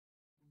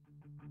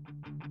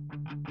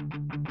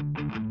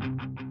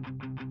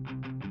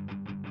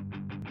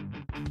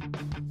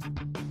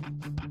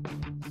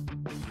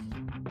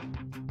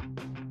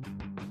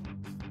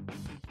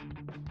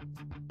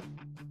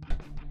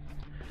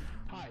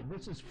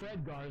This is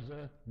Fred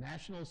Garza,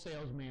 National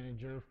Sales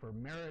Manager for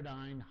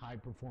Maradyne High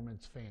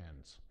Performance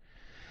Fans.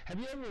 Have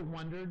you ever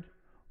wondered,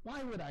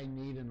 why would I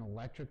need an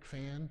electric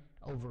fan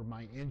over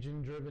my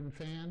engine-driven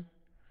fan?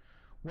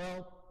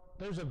 Well,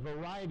 there's a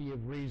variety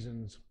of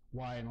reasons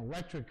why an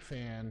electric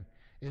fan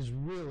is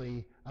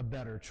really a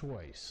better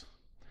choice.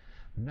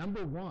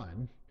 Number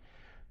one,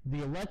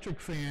 the electric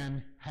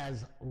fan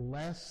has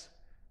less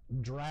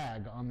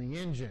drag on the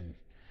engine.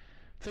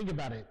 Think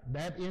about it.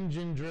 That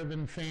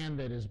engine-driven fan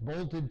that is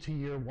bolted to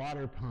your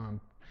water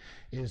pump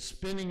is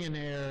spinning in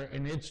air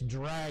and it's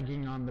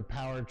dragging on the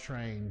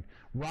powertrain,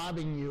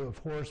 robbing you of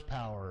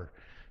horsepower,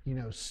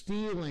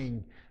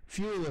 stealing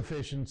fuel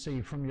efficiency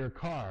from your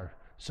car.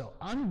 So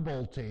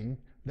unbolting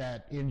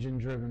that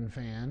engine-driven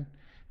fan,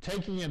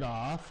 taking it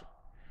off,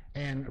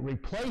 and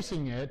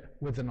replacing it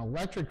with an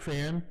electric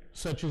fan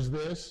such as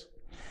this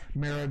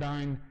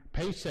Maradyne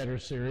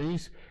Pacesetter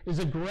series is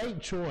a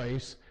great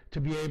choice to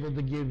be able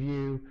to give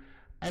you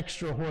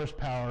extra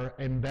horsepower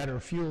and better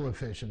fuel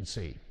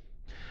efficiency.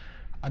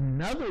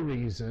 Another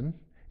reason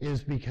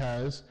is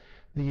because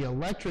the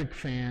electric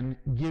fan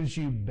gives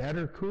you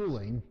better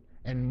cooling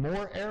and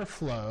more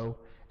airflow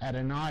at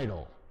an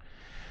idle.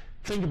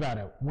 Think about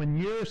it. When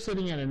you're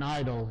sitting at an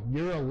idle,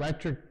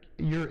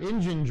 your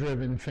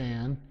engine-driven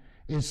fan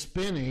is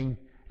spinning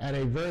at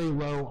a very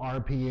low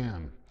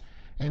RPM.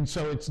 And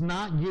so it's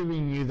not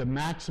giving you the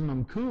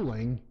maximum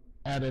cooling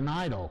at an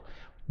idle.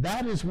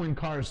 That is when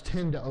cars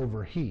tend to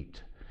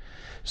overheat.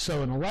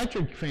 So an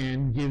electric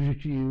fan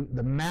gives you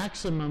the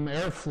maximum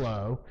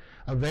airflow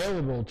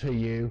available to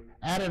you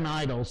at an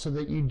idle so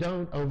that you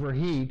don't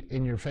overheat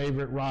in your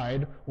favorite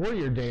ride or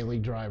your daily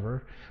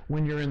driver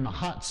when you're in the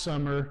hot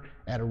summer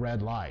at a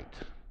red light.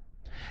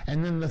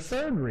 And then the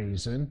third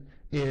reason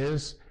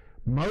is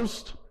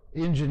most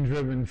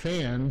engine-driven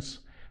fans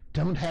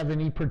don't have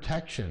any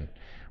protection.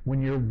 When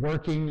you're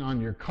working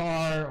on your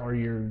car or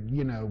you're,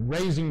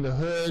 raising the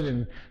hood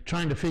and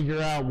trying to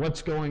figure out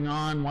what's going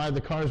on, why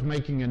the car's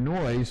making a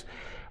noise,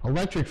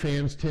 electric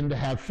fans tend to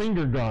have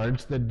finger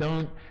guards that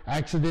don't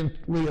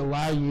accidentally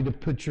allow you to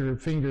put your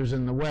fingers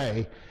in the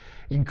way,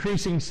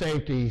 increasing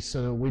safety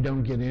so we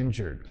don't get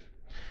injured.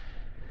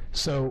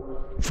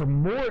 So for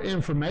more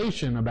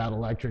information about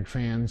electric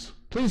fans,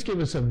 please give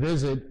us a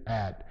visit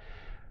at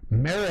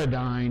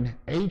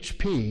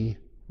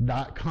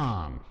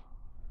maradynehp.com.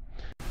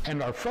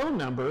 And our phone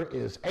number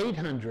is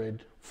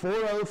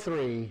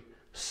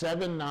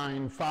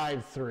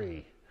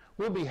 800-403-7953.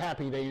 We'll be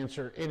happy to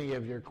answer any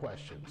of your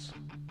questions.